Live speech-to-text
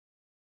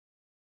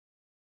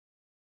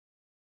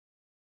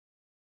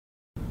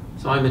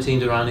So I'm Matin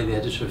Durrani, the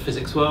editor of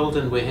Physics World,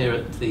 and we're here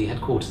at the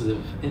headquarters of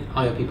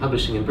IOP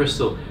Publishing in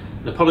Bristol.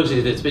 And apologies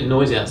if it's a bit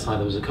noisy outside,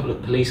 there was a couple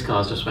of police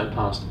cars just went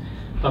past.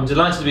 But I'm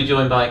delighted to be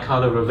joined by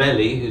Carlo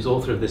Rovelli, who's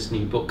author of this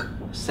new book,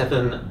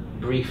 7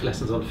 Brief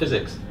Lessons on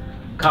Physics.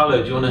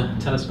 Carlo, do you want to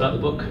tell us about the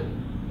book?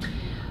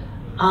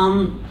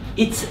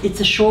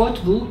 It's a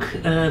short book,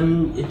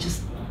 it's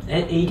just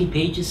 80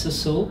 pages or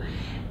so,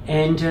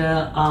 and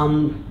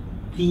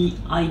the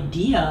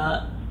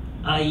idea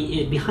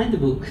behind the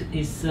book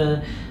is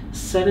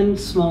 7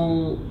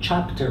 small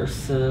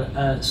chapters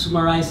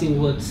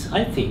summarizing what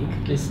I think,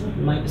 at least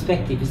in my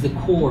perspective, is the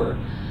core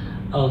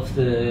of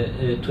the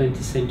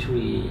 20th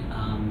century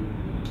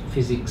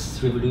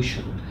physics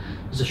revolution.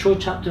 There's a short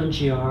chapter on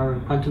GR,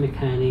 quantum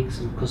mechanics,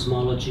 and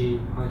cosmology,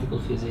 particle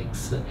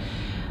physics,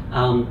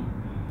 on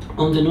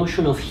the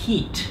notion of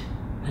heat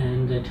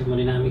and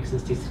thermodynamics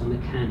and statistical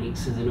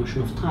mechanics, and the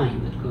notion of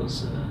time that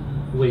goes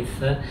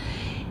with.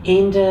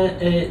 And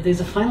there's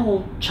a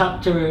final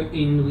chapter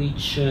in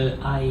which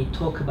I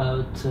talk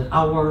about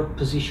our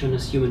position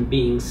as human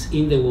beings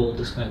in the world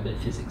described by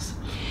physics.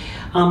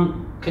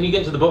 Can you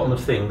get to the bottom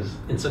of things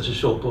in such a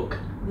short book?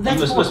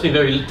 It must be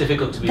very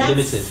difficult to be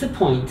limited. That's the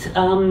point.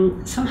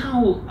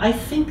 Somehow I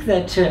think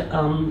that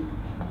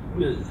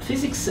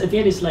physics at the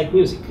end is like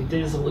music.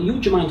 There's a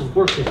huge amount of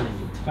work behind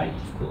it, right?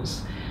 Of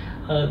course.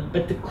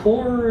 But the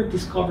core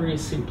discovery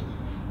is simple.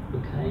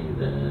 Okay,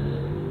 the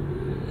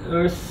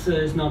Earth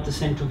is not the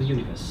center of the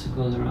universe; it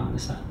goes around the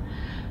sun.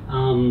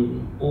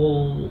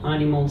 All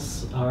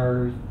animals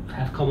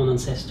have common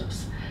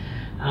ancestors.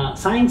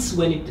 Science,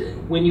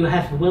 when you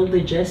have well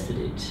digested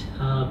it,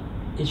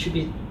 it should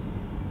be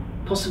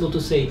possible to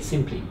say it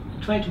simply.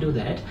 I try to do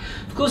that.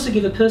 Of course, I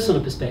give a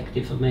personal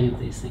perspective of many of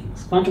these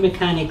things. Quantum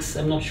mechanics,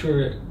 I'm not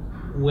sure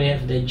we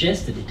have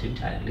digested it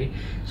entirely,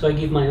 so I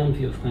give my own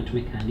view of quantum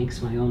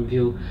mechanics, my own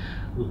view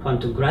on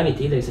quantum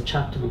gravity. There's a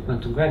chapter on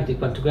quantum gravity.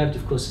 Quantum gravity,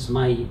 of course, is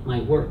my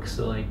work,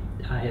 so I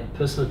have a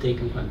personal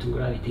take on quantum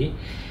gravity.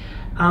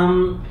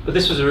 But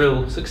this was a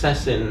real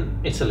success in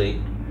Italy,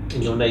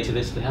 in your native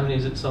Italy. How many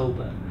has it sold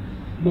there?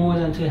 More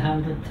than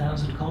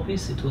 200,000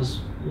 copies. It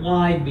was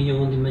wide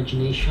beyond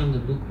imagination. The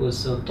book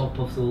was on top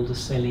of all the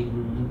selling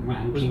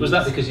rankings. Was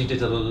that because you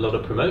did a lot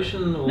of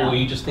promotion, or No.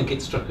 you just think it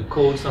struck a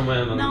chord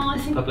somewhere among the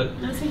public?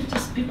 I think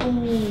just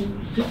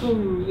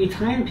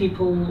Italian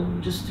people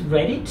just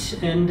read it,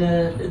 and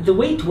the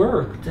way it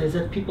worked is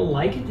that people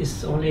like it.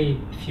 It's only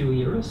a few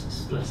euros,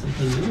 it's less than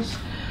 10 euros.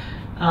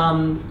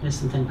 Less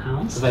than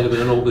 £10. Available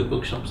in all good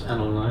bookshops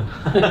and online.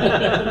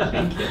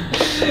 Thank you.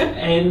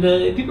 And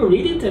people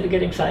read it and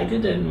get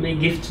excited and make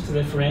gifts to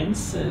their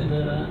friends,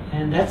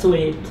 and that's the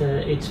way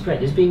it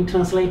spread. It's being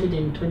translated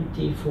in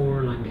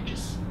 24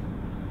 languages.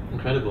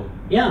 Incredible.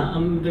 Yeah,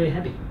 I'm very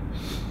happy.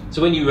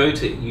 So when you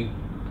wrote it, you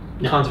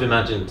No. can't have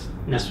imagined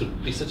No. this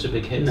would be such a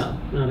big hit? No,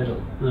 not at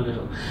all, not at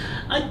all.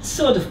 I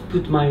sort of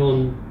put my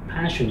own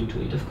passion into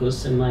it, of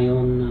course, and my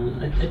own.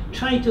 I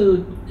try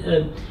to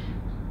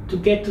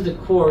get to the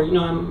core. You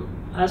know,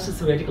 as a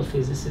theoretical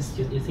physicist,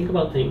 you think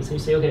about things and you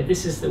say, okay,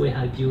 this is the way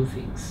I view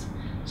things.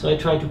 So I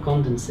try to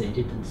condensate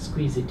it and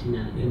squeeze it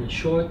in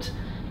short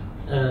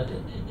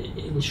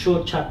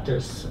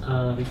chapters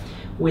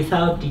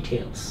without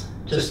details.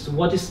 Just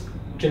what is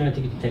general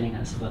relativity telling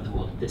us about the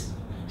world? This.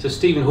 So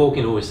Stephen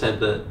Hawking always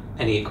said that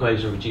any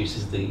equation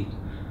reduces the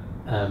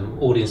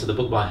audience of the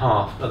book by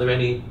half. Are there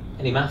any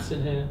maths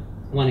in here?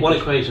 One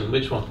equation.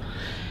 Which one?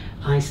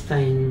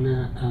 Einstein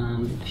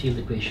field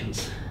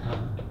equations,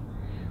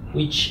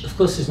 which of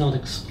course is not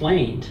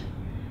explained,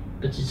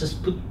 but it's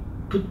just put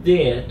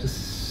there to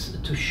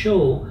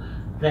show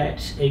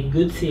that a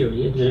good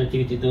theory, and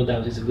relativity no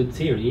doubt is a good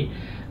theory,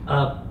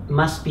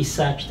 must be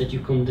such that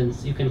you can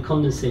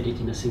condensate it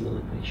in a single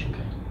equation.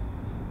 Okay.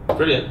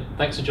 Brilliant.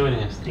 Thanks for joining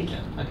us. Thank you.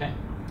 Okay.